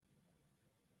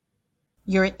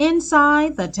You're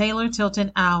inside the Taylor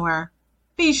Tilton Hour.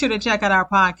 Be sure to check out our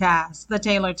podcast, The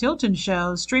Taylor Tilton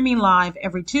Show, streaming live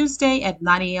every Tuesday at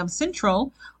 9 a.m.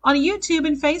 Central on YouTube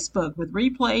and Facebook with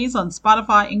replays on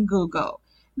Spotify and Google.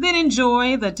 Then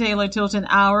enjoy the Taylor Tilton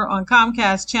Hour on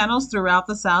Comcast channels throughout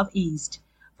the Southeast.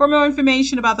 For more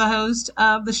information about the host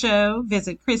of the show,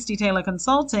 visit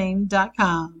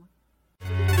ChristieTaylorConsulting.com.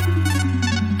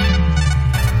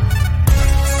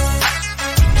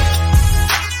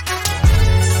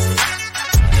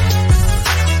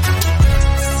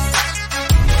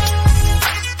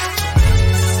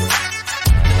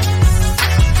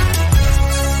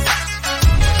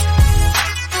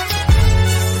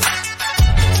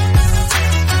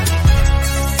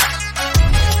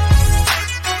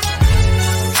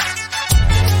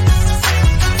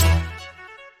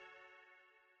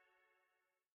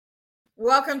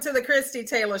 Welcome to the Christie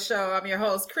Taylor Show. I'm your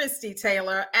host, Christie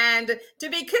Taylor, and to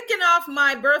be kicking off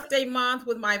my birthday month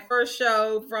with my first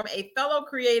show from a fellow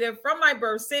creative from my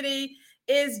birth city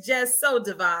is just so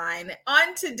divine.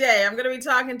 On today, I'm going to be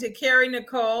talking to Keri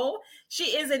Nicole.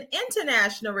 She is an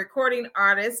international recording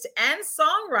artist and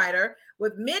songwriter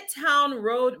with Midtown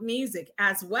Road Music,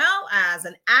 as well as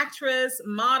an actress,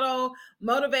 model,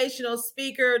 motivational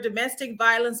speaker, domestic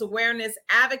violence awareness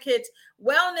advocate,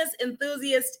 wellness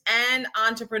enthusiast, and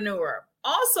entrepreneur.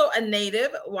 Also a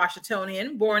native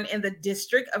Washingtonian, born in the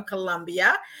District of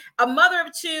Columbia. A mother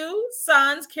of two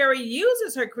sons, Keri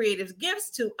uses her creative gifts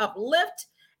to uplift,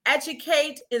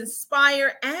 educate,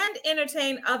 inspire, and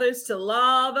entertain others to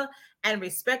love and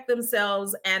respect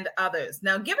themselves and others.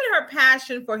 Now, given her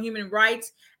passion for human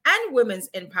rights and women's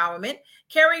empowerment,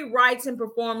 Keri writes and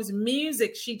performs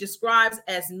music she describes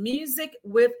as music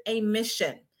with a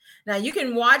mission. Now, you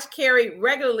can watch Keri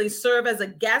regularly serve as a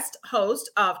guest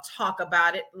host of Talk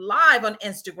About It live on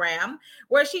Instagram,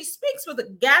 where she speaks with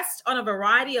a guest on a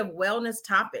variety of wellness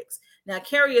topics. Now,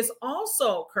 Keri is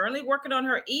also currently working on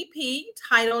her EP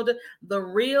titled The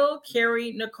Real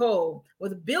Keri Nicole,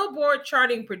 with Billboard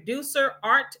charting producer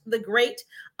Art the Great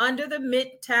under the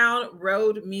Midtown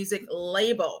Road Music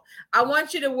label. I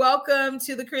want you to welcome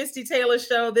to the Christie Taylor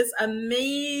Show this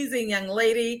amazing young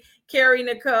lady, Keri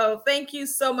Nicole. Thank you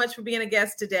so much for being a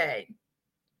guest today.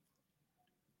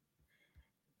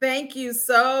 Thank you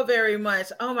so very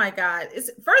much. Oh my God.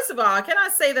 First of all, can I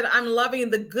say that I'm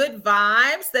loving the good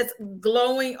vibes that's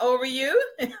glowing over you?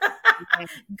 Good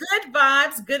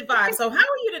vibes, good vibes. So how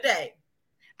are you today?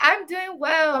 I'm doing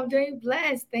well. I'm doing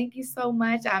blessed. Thank you so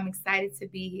much. I'm excited to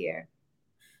be here.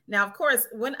 Now, of course,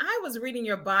 when I was reading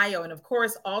your bio and of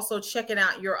course, also checking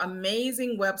out your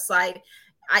amazing website,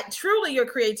 truly your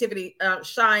creativity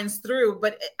shines through.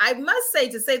 But I must say,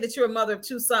 to say that you're a mother of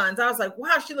two sons, I was like,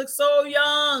 wow, she looks so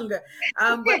young. But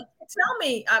tell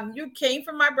me, you came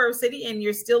from my birth city and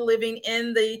you're still living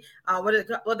in the,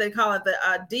 what they call it, the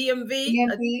DMV?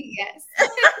 DMV, yes.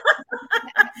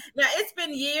 Now, it's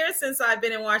been years since I've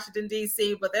been in Washington,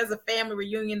 D.C., but there's a family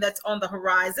reunion that's on the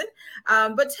horizon.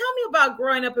 But tell me about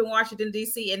growing up in Washington,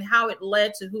 D.C. and how it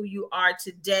led to who you are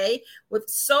today with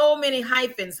so many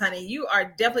hyphens, honey. You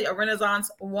are definitely a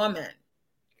Renaissance woman.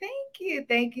 Thank you.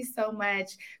 Thank you so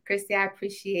much, Christy. I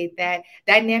appreciate that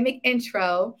dynamic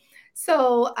intro.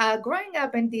 So growing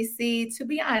up in D.C., to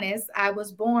be honest, I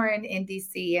was born in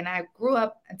D.C. and I grew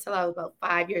up until I was about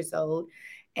 5 years old.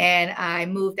 And I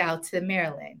moved out to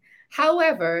Maryland.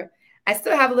 However, I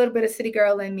still have a little bit of city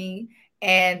girl in me,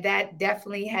 and that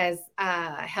definitely has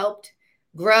helped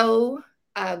grow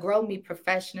me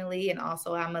professionally. And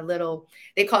also I'm a little,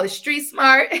 they call it street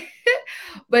smart,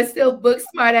 but still book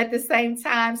smart at the same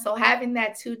time. So having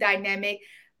that two dynamic,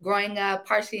 growing up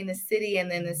partially in the city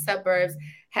and then the suburbs,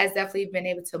 has definitely been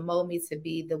able to mold me to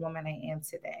be the woman I am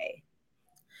today.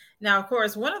 Now, of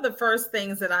course, one of the first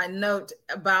things that I note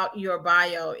about your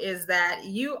bio is that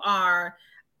you are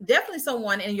definitely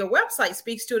someone, and your website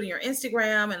speaks to it, in your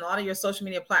Instagram and a lot of your social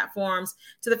media platforms,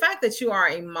 to the fact that you are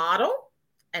a model,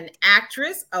 an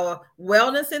actress, a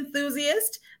wellness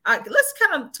enthusiast. Let's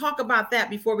kind of talk about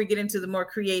that before we get into the more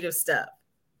creative stuff.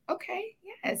 Okay,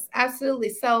 yes, absolutely.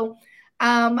 So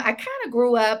I kind of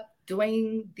grew up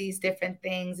doing these different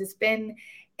things. It's been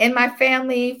in my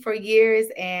family for years,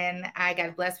 and I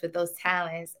got blessed with those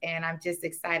talents. And I'm just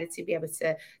excited to be able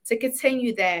to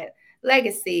continue that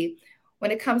legacy.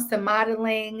 When it comes to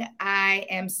modeling, I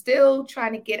am still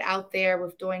trying to get out there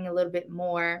with doing a little bit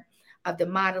more of the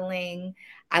modeling.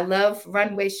 I love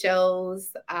runway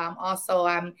shows. Also,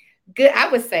 I'm good. I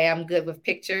would say I'm good with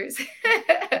pictures.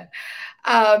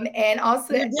 And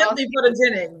also, you're definitely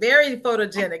photogenic, very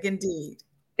photogenic indeed.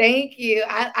 Thank you.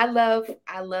 I love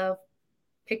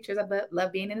pictures. I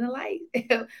love being in the light,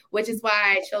 which is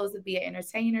why I chose to be an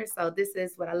entertainer. So this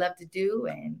is what I love to do.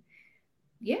 And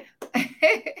yeah.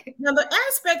 Now, the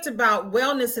aspect about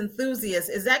wellness enthusiasts,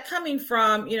 is that coming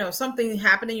from, something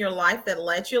happened in your life that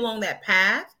led you along that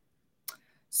path?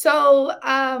 So,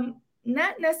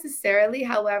 not necessarily.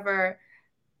 However,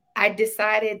 I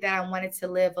decided that I wanted to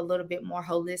live a little bit more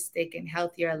holistic and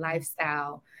healthier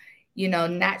lifestyle,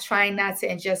 not trying not to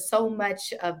ingest so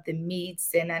much of the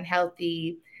meats and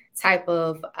unhealthy type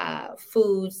of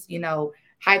foods,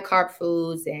 high carb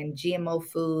foods and GMO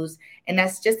foods. And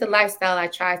that's just a lifestyle I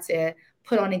try to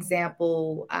put on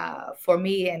example for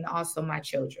me and also my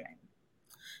children.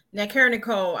 Now, Keri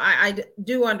Nicole, I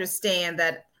do understand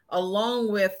that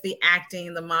along with the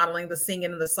acting, the modeling, the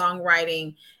singing, and the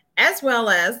songwriting, as well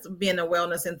as being a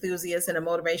wellness enthusiast and a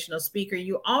motivational speaker,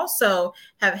 you also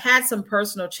have had some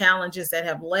personal challenges that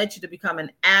have led you to become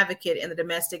an advocate in the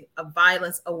domestic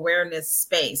violence awareness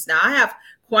space. Now, I have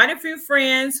quite a few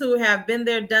friends who have been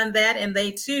there, done that, and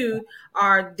they too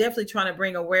are definitely trying to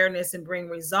bring awareness and bring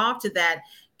resolve to that.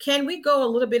 Can we go a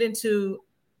little bit into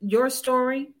your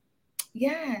story?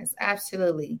 Yes,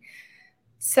 absolutely.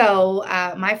 So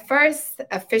my first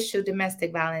official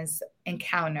domestic violence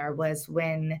encounter was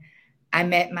when I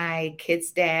met my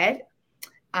kid's dad.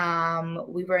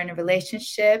 We were in a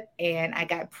relationship and I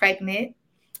got pregnant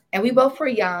and we both were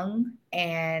young,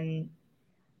 and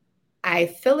I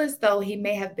feel as though he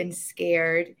may have been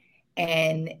scared,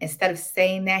 and instead of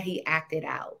saying that, he acted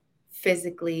out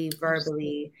physically,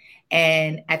 verbally.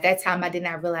 And at that time, I did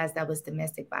not realize that was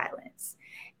domestic violence.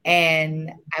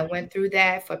 And I went through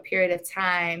that for a period of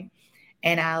time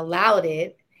and I allowed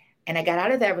it. And I got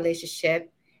out of that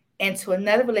relationship into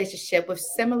another relationship with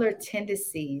similar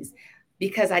tendencies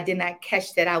because I did not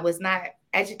catch that. I was not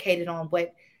educated on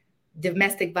what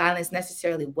domestic violence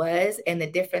necessarily was and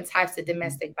the different types of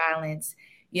domestic violence,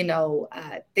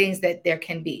 things that there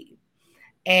can be.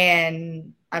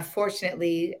 And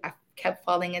unfortunately, I kept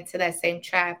falling into that same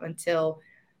trap until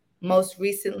most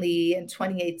recently in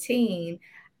 2018,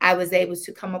 I was able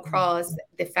to come across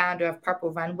the founder of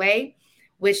Purple Runway,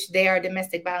 which they are a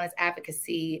domestic violence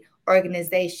advocacy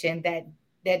organization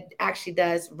that actually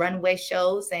does runway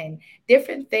shows and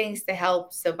different things to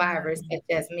help survivors such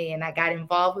as me. And I got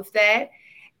involved with that.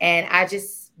 And I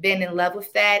just been in love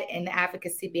with that and the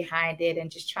advocacy behind it,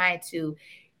 and just trying to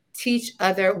teach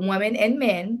other women and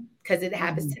men, because it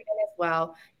happens to men as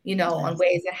well, on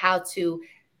ways of how to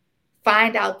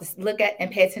find out, look at and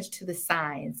pay attention to the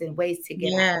signs and ways to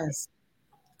get out.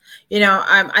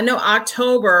 I know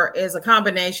October is a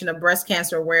combination of breast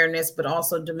cancer awareness, but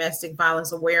also domestic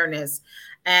violence awareness.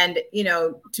 And,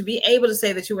 to be able to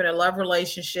say that you were in a love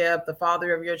relationship, the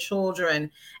father of your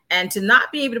children, and to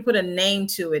not be able to put a name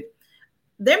to it,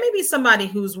 there may be somebody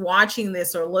who's watching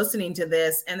this or listening to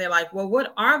this, and they're like, well,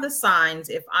 what are the signs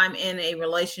if I'm in a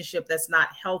relationship that's not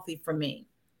healthy for me?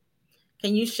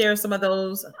 Can you share some of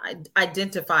those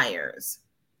identifiers?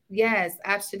 Yes,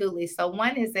 absolutely. So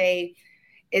one is a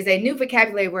new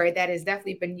vocabulary word that has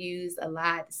definitely been used a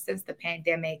lot since the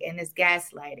pandemic, and it's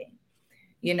gaslighting.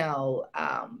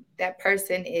 That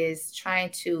person is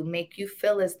trying to make you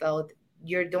feel as though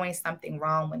you're doing something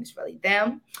wrong when it's really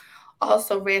them.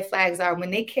 Also, red flags are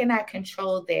when they cannot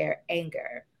control their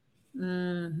anger.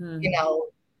 Mm-hmm.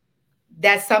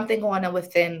 That's something going on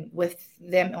with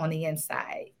them on the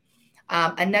inside.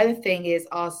 Another thing is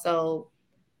also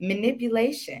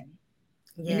manipulation.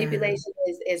 Yeah. Manipulation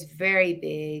is very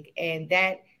big, and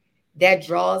that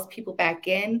draws people back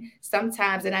in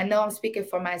sometimes. And I know I'm speaking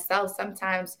for myself.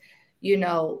 Sometimes,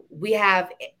 we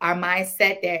have our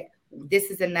mindset that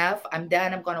this is enough. I'm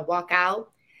done. I'm going to walk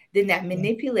out. Then that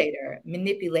manipulator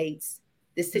manipulates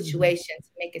the situation to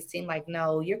make it seem like,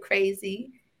 no, you're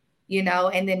crazy,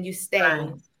 and then you stay.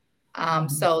 Right.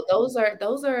 So those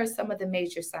are some of the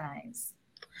major signs.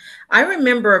 I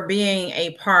remember being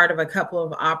a part of a couple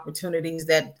of opportunities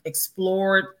that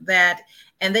explored that,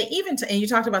 and they even and you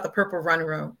talked about the Purple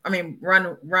Runway,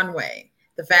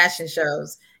 the fashion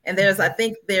shows, and I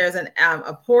think there's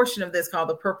a portion of this called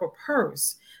the Purple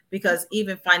Purse, because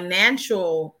even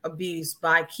financial abuse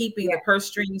by keeping the purse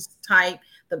strings tight,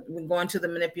 going to the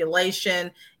manipulation,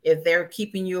 if they're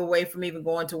keeping you away from even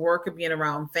going to work or being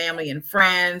around family and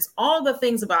friends, all the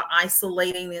things about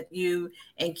isolating you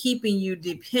and keeping you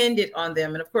dependent on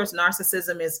them. And of course,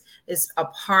 narcissism is a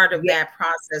part of that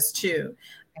process too.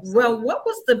 Absolutely. Well, what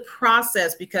was the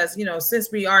process? Because, since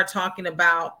we are talking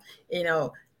about,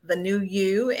 the new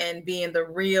you and being the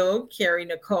real Keri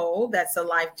Nicole, that's a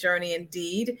life journey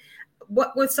indeed.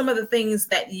 What were some of the things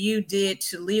that you did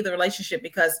to leave the relationship?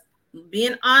 Because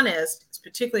being honest,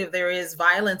 particularly if there is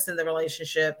violence in the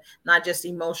relationship, not just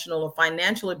emotional or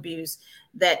financial abuse,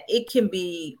 that it can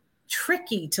be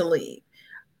tricky to leave.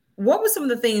 What were some of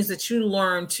the things that you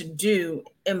learned to do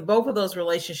in both of those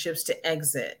relationships to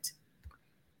exit?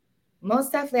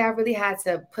 Most definitely, I really had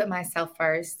to put myself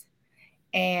first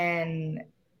and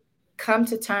come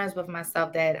to terms with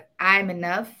myself that I'm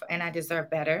enough and I deserve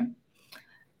better.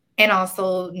 And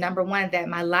also, number one, that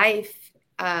my life,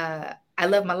 I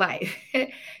love my life.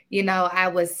 I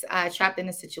was trapped in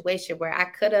a situation where I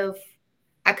could have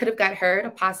got hurt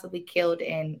or possibly killed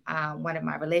in one of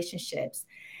my relationships.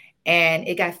 And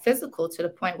it got physical to the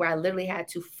point where I literally had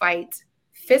to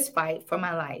fist fight for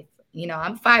my life.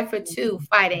 I'm 5'2",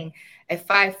 fighting a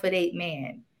 5'8"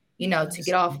 man, to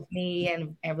get off of me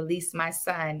and release my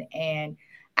son. And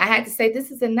I had to say,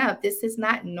 this is enough. This is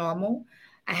not normal.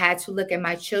 I had to look at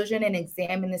my children and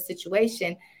examine the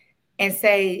situation and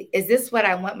say, is this what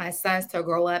I want my sons to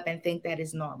grow up and think that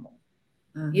is normal?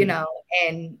 Mm-hmm.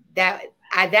 And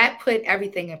that put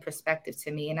everything in perspective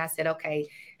to me. And I said, okay,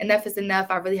 enough is enough.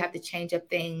 I really have to change up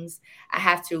things. I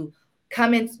have to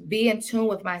come and be in tune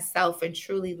with myself and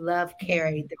truly love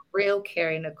Keri, the real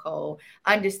Keri Nicole,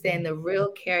 understand the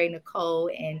real Keri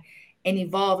Nicole, and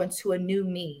evolve into a new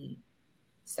me.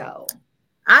 So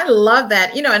I love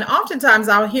that. And oftentimes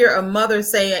I'll hear a mother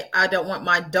say, I don't want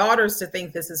my daughters to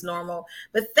think this is normal.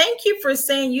 But thank you for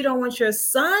saying you don't want your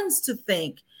sons to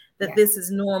think that this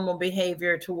is normal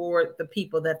behavior toward the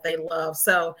people that they love.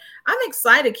 So I'm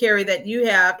excited, Keri, that you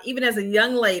have, even as a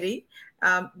young lady,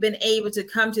 been able to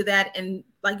come to that. And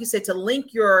like you said, to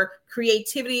link your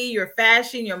creativity, your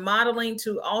fashion, your modeling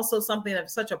to also something of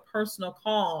such a personal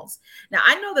cause. Now,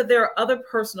 I know that there are other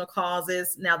personal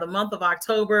causes. Now, the month of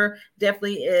October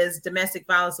definitely is domestic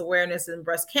violence awareness and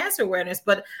breast cancer awareness.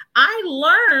 But I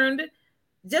learned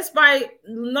just by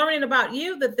learning about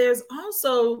you that there's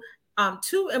also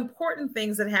two important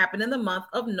things that happen in the month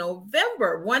of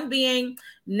November. One being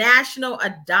National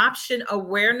Adoption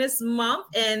Awareness Month.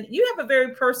 And you have a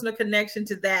very personal connection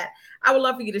to that. I would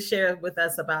love for you to share with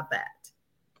us about that.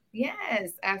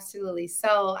 yes, absolutely.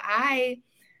 So I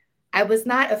was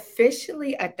not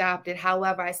officially adopted.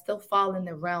 However, I still fall in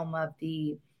the realm of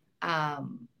the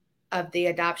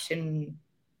adoption,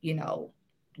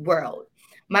 world.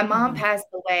 My mom passed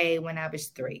away when I was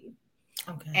 3.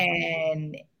 Okay.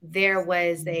 And there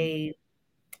was a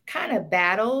kind of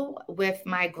battle with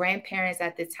my grandparents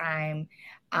at the time,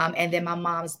 and then my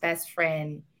mom's best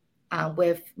friend,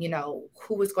 with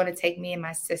who was going to take me and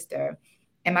my sister.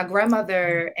 And my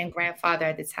grandmother and grandfather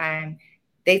at the time,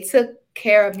 they took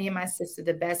care of me and my sister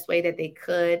the best way that they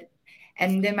could.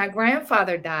 And then my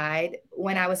grandfather died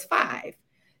when I was 5.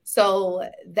 So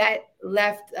that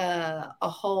left a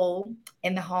hole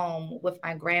in the home with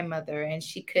my grandmother, and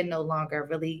she could no longer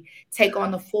really take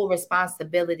on the full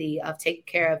responsibility of taking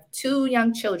care of 2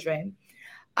 young children.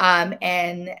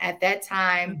 And at that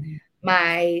time,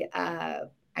 my,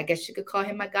 I guess you could call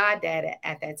him my goddad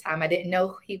at that time. I didn't know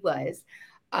who he was.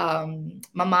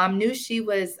 My mom knew she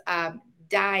was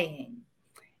dying,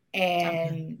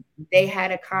 and they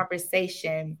had a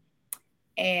conversation.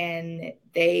 And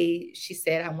she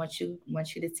said, I want you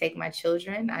to take my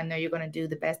children. I know you're going to do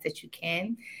the best that you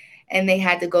can. And they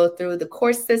had to go through the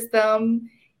court system,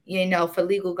 for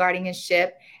legal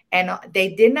guardianship. And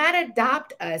they did not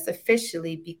adopt us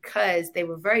officially because they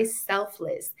were very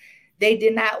selfless. They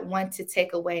did not want to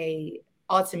take away,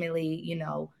 ultimately,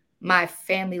 my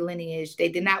family lineage. They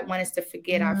did not want us to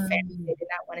forget our family. They did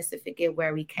not want us to forget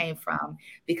where we came from,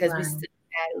 because we still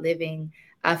had living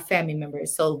family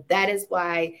members. So that is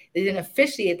why they didn't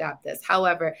officially adopt us.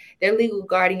 However, their legal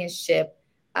guardianship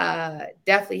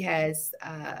definitely has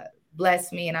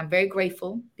blessed me. And I'm very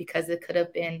grateful, because it could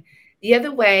have been the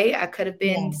other way. I could have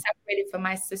been separated from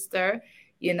my sister.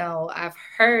 I've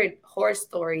heard horror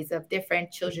stories of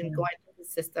different children going through the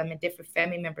system and different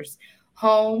family members'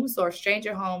 homes or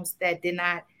stranger homes that did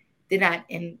not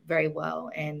end very well.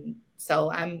 And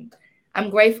so I'm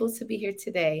grateful to be here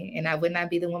today, and I would not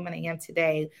be the woman I am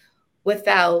today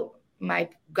without my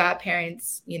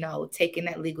godparents, taking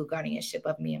that legal guardianship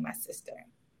of me and my sister.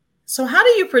 So how do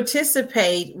you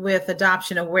participate with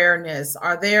adoption awareness?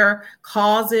 Are there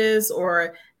causes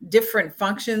or different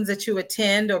functions that you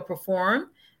attend or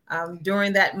perform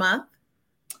during that month?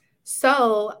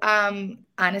 So,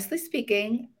 honestly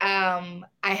speaking, I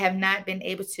have not been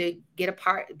able to be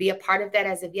a part of that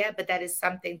as of yet, but that is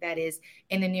something that is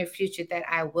in the near future that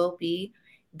I will be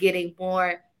getting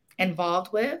more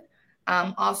involved with.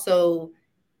 Also,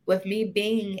 with me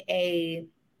being a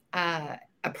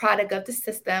product of the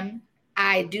system,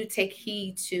 I do take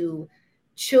heed to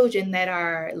children that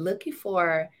are looking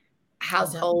for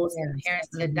households and parents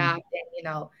to adopt.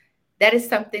 And, that is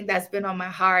something that's been on my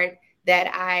heart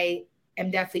that I am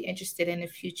definitely interested in the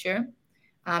future,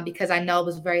 because I know it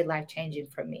was very life-changing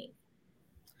for me.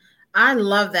 I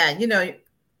love that.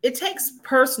 It takes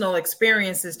personal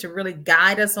experiences to really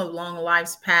guide us along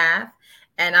life's path.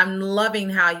 And I'm loving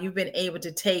how you've been able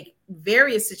to take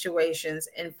various situations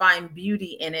and find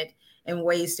beauty in it and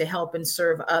ways to help and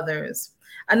serve others.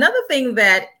 Another thing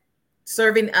that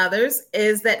serving others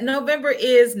is that November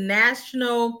is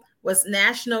National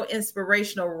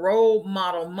Inspirational Role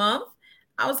Model Month.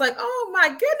 I was like, oh my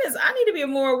goodness, I need to be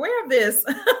more aware of this.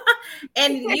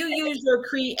 And you use your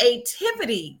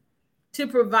creativity to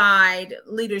provide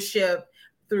leadership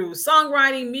through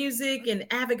songwriting, music, and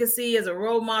advocacy as a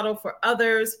role model for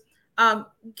others. Give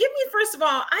me, first of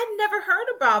all, I never heard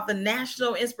about the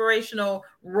National Inspirational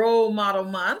Role Model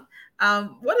Month.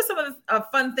 What are some of the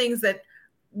fun things that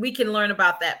we can learn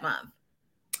about that month?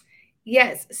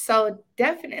 Yes, so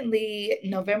definitely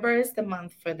November is the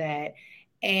month for that.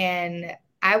 And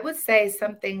I would say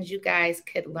some things you guys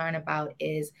could learn about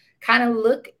is kind of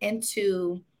look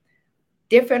into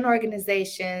different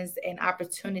organizations and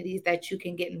opportunities that you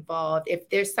can get involved. If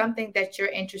there's something that you're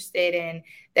interested in,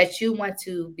 that you want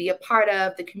to be a part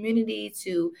of the community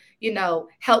to,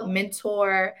 help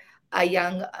mentor a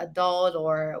young adult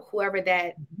or whoever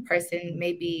that person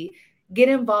may be, get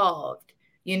involved.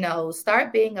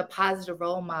 Start being a positive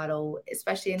role model,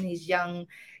 especially in these young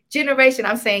generation.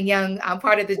 I'm saying young, I'm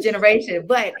part of the generation,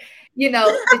 but the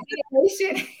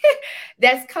generation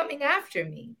that's coming after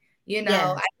me.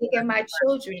 I think in my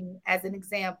children, as an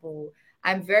example,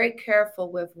 I'm very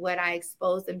careful with what I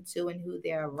expose them to and who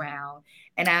they're around.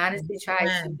 And I honestly try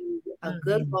to be a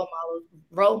good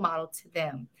role model to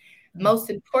them. Most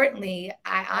importantly,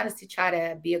 I honestly try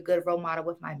to be a good role model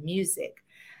with my music.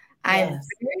 I'm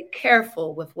very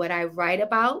careful with what I write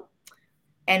about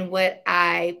and what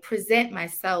I present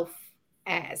myself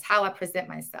as, how I present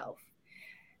myself.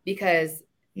 Because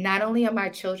not only are my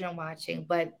children watching,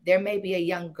 but there may be a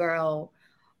young girl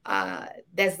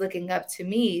that's looking up to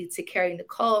me, to Keri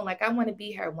Nicole. Like, I want to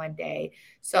be her one day.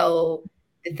 So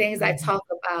the things I talk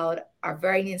about are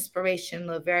very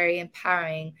inspirational, very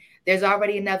empowering. There's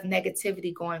already enough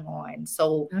negativity going on.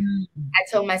 So I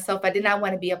told myself I did not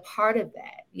want to be a part of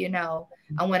that.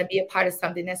 I want to be a part of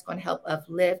something that's going to help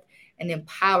uplift and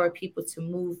empower people to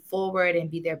move forward and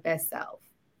be their best self.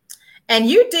 And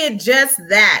you did just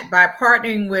that by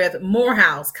partnering with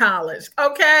Morehouse College.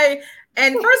 Okay.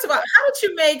 And first of all, how did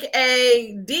you make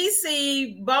a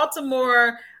DC,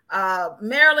 Baltimore,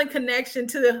 Maryland connection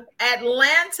to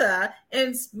Atlanta,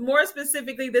 and more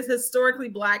specifically, this historically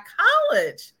Black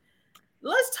college?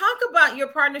 Let's talk about your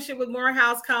partnership with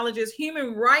Morehouse College's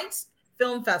Human Rights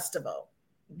Film Festival.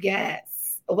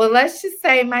 Yes. Well, let's just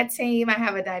say my team, I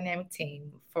have a dynamic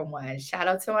team, for one. Shout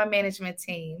out to my management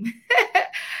team.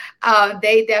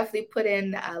 They definitely put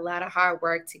in a lot of hard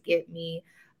work to get me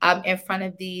in front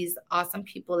of these awesome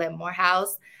people at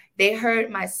Morehouse. They heard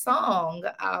my song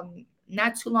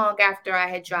not too long after I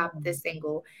had dropped this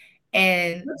single.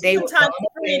 And they were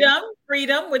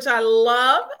Freedom, which I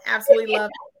love. Absolutely love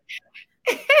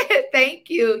it. Thank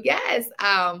you. Yes.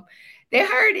 They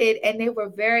heard it and they were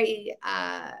very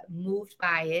moved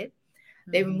by it.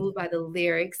 They were moved by the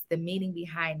lyrics, the meaning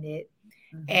behind it,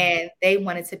 and they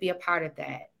wanted to be a part of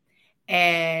that.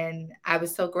 And I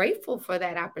was so grateful for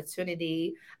that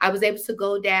opportunity. I was able to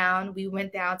go down. We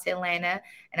went down to Atlanta,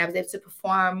 and I was able to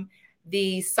perform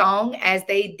the song as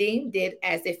they deemed it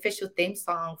as the official theme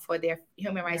song for their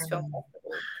Human Rights Film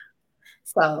Festival.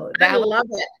 So that I love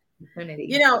it.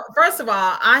 First of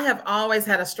all, I have always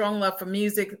had a strong love for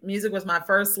music. Music was my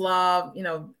first love,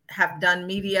 have done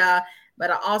media,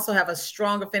 but I also have a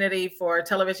strong affinity for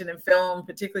television and film,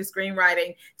 particularly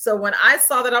screenwriting. So when I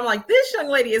saw that, I'm like, this young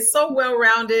lady is so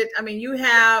well-rounded. I mean, you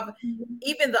have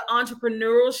even the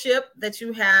entrepreneurship that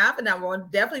you have, and I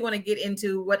definitely want to get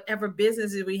into whatever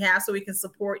businesses we have so we can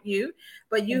support you.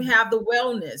 But you have the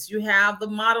wellness, you have the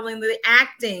modeling, the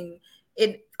acting.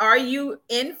 Are you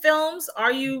in films?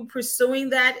 Are you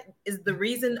pursuing that? Is the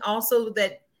reason also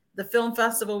that the film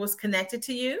festival was connected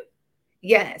to you?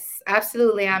 Yes,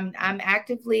 absolutely. I'm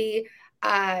actively,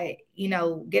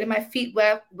 getting my feet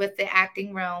wet with the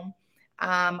acting realm.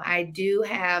 I do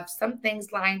have some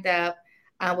things lined up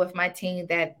with my team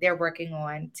that they're working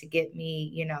on to get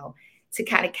me, to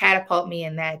kind of catapult me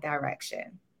in that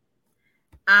direction.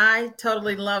 I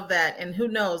totally love that. And who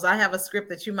knows, I have a script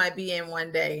that you might be in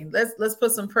one day. Let's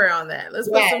put some prayer on that. Let's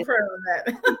put some prayer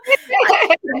on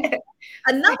that.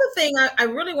 Another thing I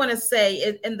really want to say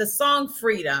is in the song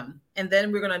Freedom, and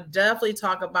then we're going to definitely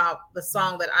talk about the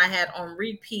song that I had on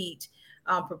repeat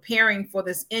preparing for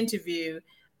this interview.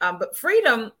 But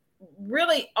Freedom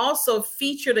really also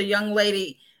featured a young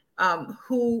lady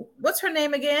who, what's her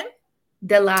name again?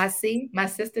 Delassie, my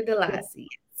sister Delassie.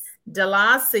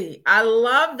 Delassie. I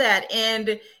love that.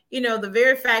 And, the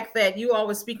very fact that you all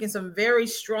were speaking some very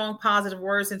strong, positive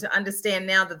words, and to understand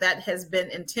now that that has been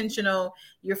intentional.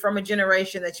 You're from a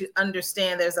generation that you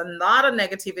understand there's a lot of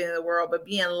negativity in the world, but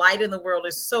being light in the world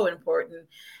is so important.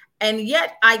 And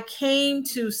yet I came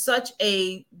to such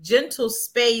a gentle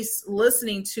space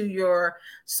listening to your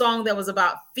song that was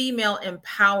about female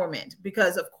empowerment,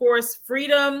 because of course,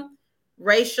 freedom,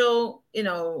 racial,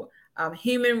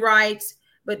 human rights,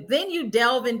 but then you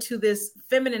delve into this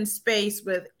feminine space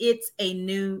with It's a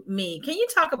New Me. Can you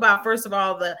talk about, first of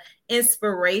all, the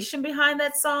inspiration behind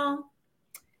that song?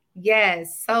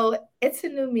 Yes. So It's a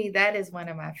New Me, that is one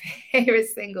of my favorite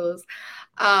singles.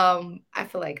 I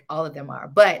feel like all of them are,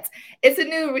 but It's a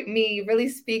New Me really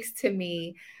speaks to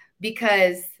me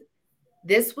because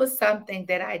this was something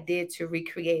that I did to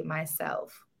recreate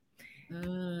myself.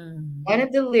 One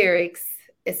of the lyrics,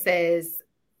 it says,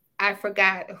 I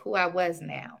forgot who I was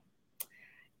now.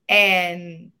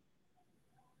 And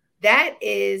that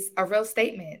is a real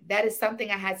statement. That is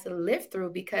something I had to live through,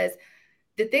 because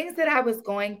the things that I was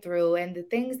going through and the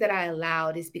things that I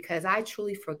allowed is because I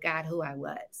truly forgot who I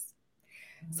was.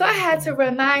 So I had to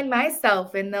remind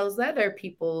myself and those other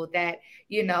people that,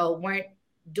 weren't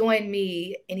doing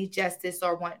me any justice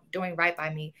or weren't doing right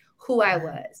by me, who I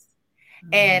was.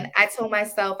 And I told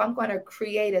myself, I'm going to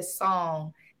create a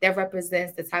song that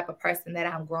represents the type of person that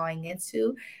I'm growing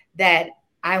into, that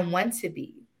I want to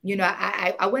be.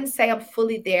 I wouldn't say I'm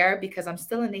fully there, because I'm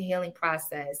still in the healing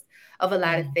process of a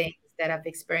lot of things that I've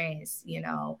experienced,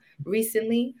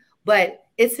 recently. But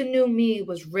It's a New Me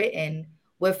was written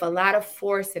with a lot of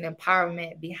force and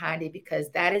empowerment behind it, because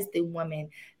that is the woman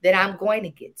that I'm going to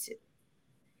get to.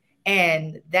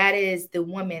 And that is the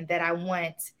woman that I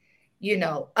want,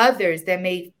 others that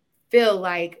may feel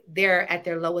like they're at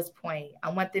their lowest point.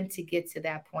 I want them to get to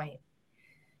that point,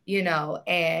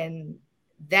 and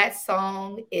that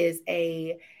song is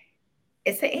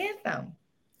it's an anthem.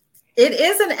 It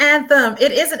is an anthem.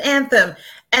 It is an anthem.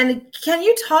 And can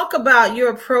you talk about your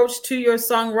approach to your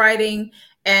songwriting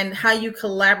and how you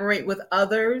collaborate with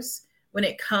others when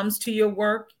it comes to your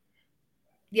work?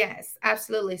 Yes,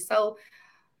 absolutely. So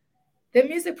the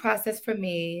music process for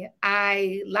me,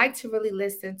 I like to really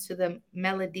listen to the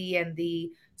melody and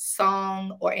the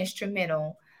song or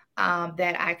instrumental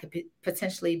that I could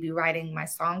potentially be writing my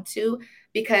song to,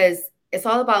 because it's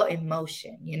all about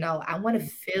emotion. I want to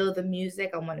feel the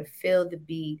music. I want to feel the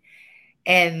beat.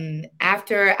 And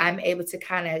after I'm able to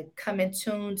kind of come in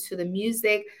tune to the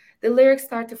music, the lyrics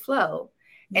start to flow.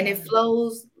 And it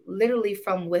flows literally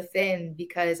from within,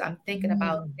 because I'm thinking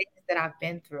about things that I've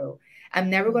been through. I'm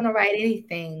never going to write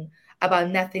anything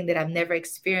about nothing that I've never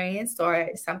experienced or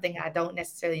something I don't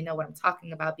necessarily know what I'm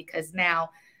talking about, because now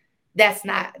that's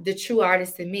not the true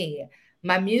artist in me.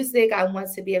 My music, I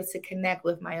want to be able to connect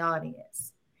with my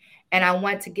audience. And I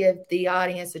want to give the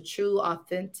audience a true,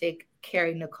 authentic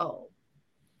Keri Nicole.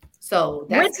 So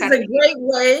that's which is a great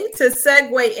way to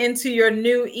segue into your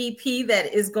new EP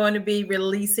that is going to be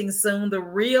releasing soon, The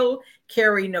Real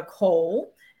Keri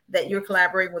Nicole, that you're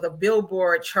collaborating with a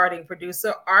Billboard charting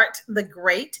producer, Art the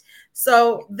Great.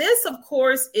 So this, of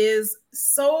course, is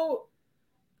so...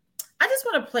 I just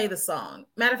want to play the song.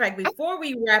 Matter of fact, before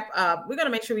we wrap up, we're going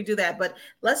to make sure we do that. But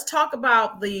let's talk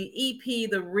about the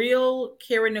EP, The Real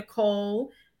Keri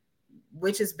Nicole,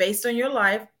 which is based on your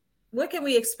life. What can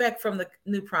we expect from the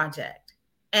new project?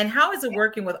 And how is it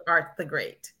working with Art the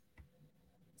Great?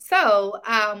 So,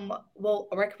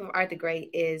 working with Art the Great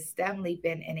is definitely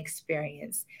been an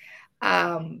experience.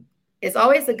 It's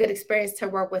always a good experience to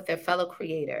work with a fellow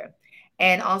creator,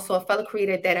 and also a fellow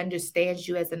creator that understands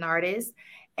you as an artist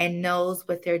and knows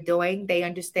what they're doing. They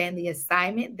understand the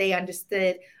assignment. They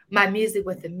understood my music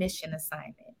with a mission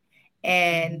assignment.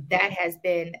 And that has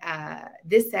been,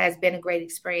 this has been a great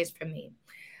experience for me.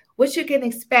 What you can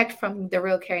expect from the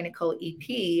Real Keri Nicole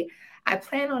EP, I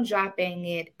plan on dropping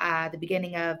it the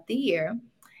beginning of the year.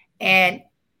 And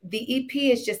the EP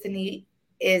is just an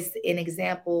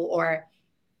example, or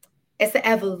it's an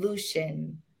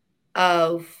evolution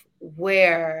of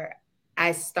where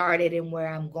I started and where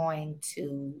I'm going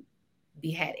to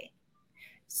be heading.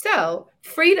 So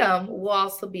Freedom will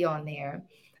also be on there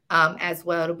as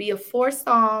well. It'll be a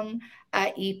 4-song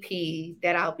EP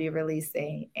that I'll be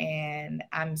releasing, and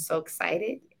I'm so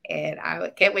excited, and I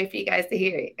can't wait for you guys to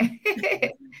hear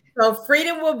it. So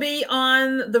Freedom will be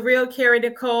on The Real Keri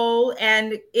Nicole.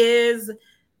 And is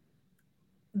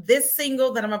this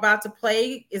single that I'm about to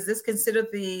play, is this considered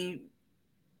the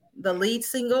the lead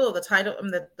single or the title,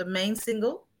 the main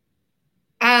single?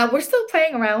 We're still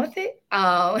playing around with it,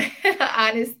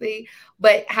 honestly.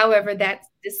 But however,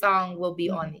 this song will be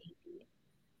on the EP.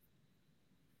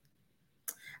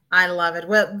 I love it.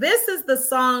 Well, this is the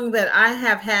song that I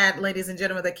have had, ladies and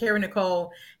gentlemen, that Keri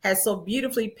Nicole has so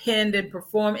beautifully penned and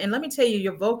performed. And let me tell you,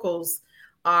 your vocals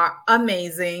are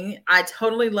amazing. I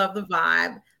totally love the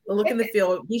vibe, the look and the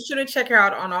feel. Be sure to check her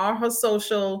out on all her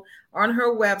social, on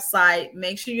her website.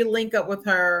 Make sure you link up with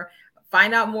her.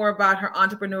 Find out more about her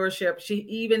entrepreneurship. She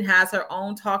even has her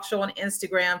own talk show on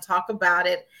Instagram. Talk about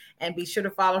it. And be sure to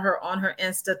follow her on her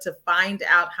Insta to find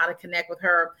out how to connect with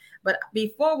her. But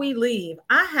before we leave,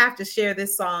 I have to share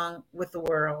this song with the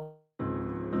world.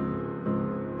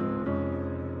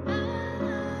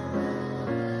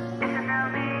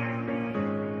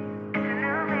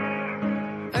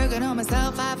 Working on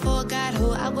myself, I forgot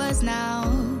who I was now.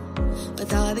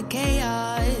 With all the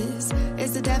chaos,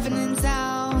 it's a deafening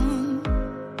sound.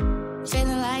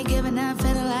 Feeling like giving up,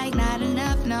 feeling like not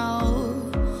enough, no.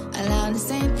 Allowing the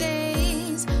same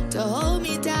things to hold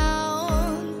me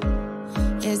down.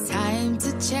 It's time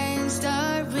to change,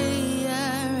 start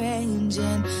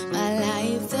rearranging my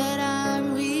life that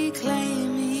I'm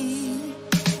reclaiming.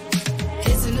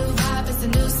 It's a new vibe, it's a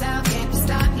new sound, can't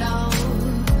stop, no.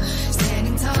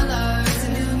 Standing taller, it's a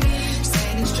new me.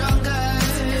 Standing stronger,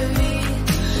 it's a new me.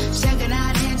 Checking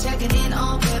out and checking in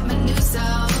on with my new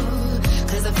self.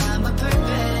 Cause I found my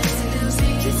purpose, this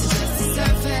is just the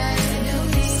surface.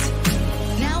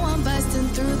 Now I'm busting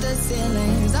through the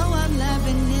ceilings. Oh, I'm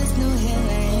loving this new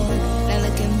healing. Not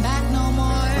looking back no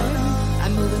more.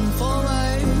 I'm moving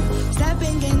forward,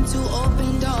 stepping into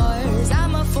open doors.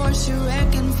 I'm a force you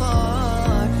reckon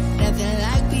for. Nothing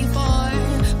like before.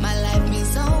 My life means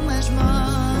so much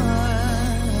more.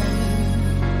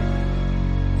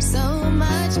 So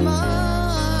much more.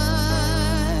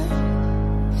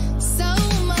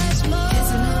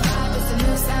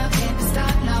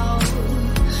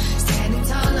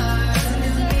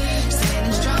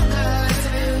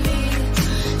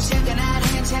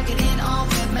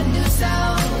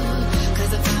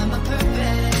 Cause I found my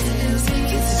purpose.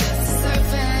 It's just the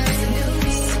surface.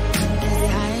 It's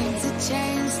time to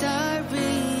change, start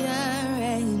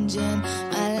rearranging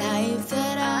my life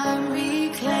that I'm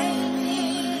reclaiming.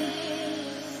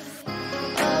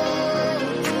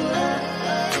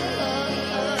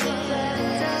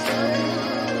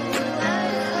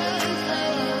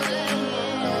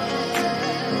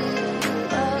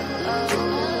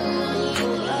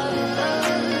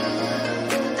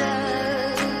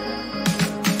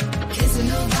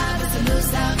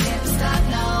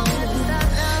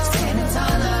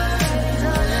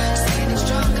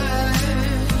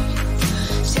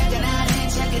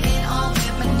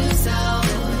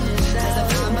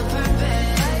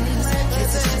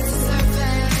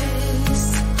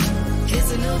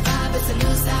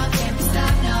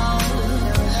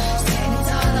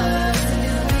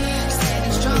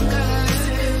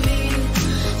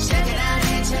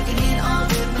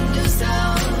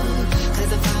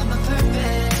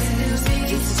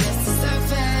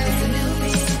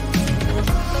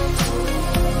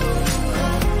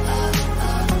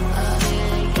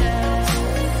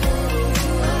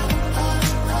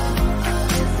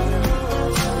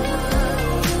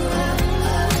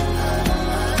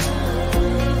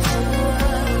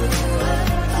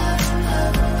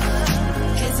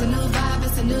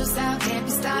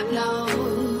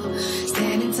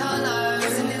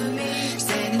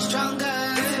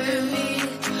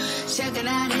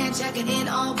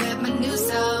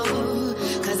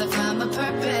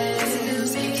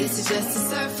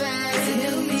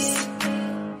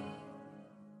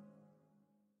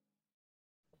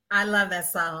 I love that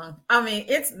song. I mean,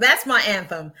 that's my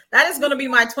anthem. That is going to be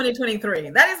my 2023.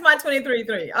 That is my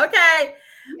 2023. Okay.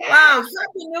 Yeah. Wow.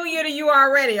 Happy New Year to you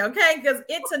already. Okay. Because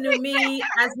it's a new me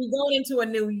as we go into a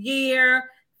new year.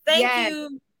 Thank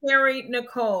you, Keri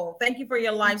Nicole. Thank you for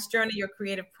your life's journey, your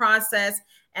creative process.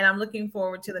 And I'm looking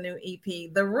forward to the new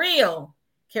EP, The Real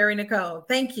Keri Nicole.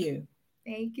 Thank you.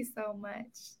 Thank you so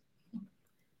much.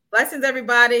 Blessings,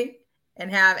 everybody, and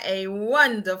have a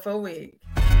wonderful week.